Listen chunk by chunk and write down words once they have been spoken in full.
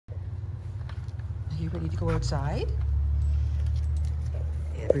Are you ready to go outside?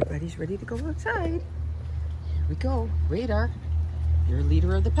 Everybody's ready to go outside. Here we go. Radar, you're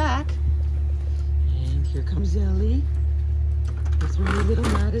leader of the pack. And here comes Ellie with her new little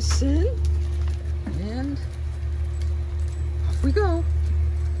Madison. And off we go.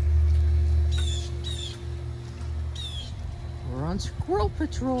 We're on Squirrel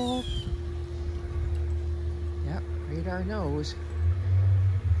Patrol. Yep, Radar knows.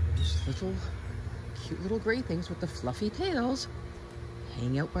 There's cute little gray things with the fluffy tails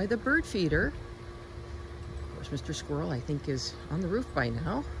hang out by the bird feeder. Of course, Mr. Squirrel, I think, is on the roof by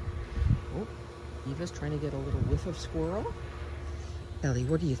now. Oh, Eva's trying to get a little whiff of squirrel. Ellie,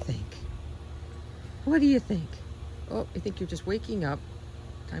 what do you think? What do you think? Oh, I think you're just waking up.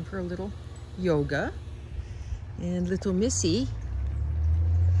 Time for a little yoga. And little Missy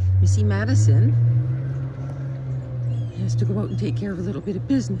Madison, has to go out and take care of a little bit of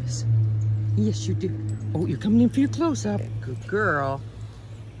business. Yes, you do. Oh, you're coming in for your close-up. Good girl.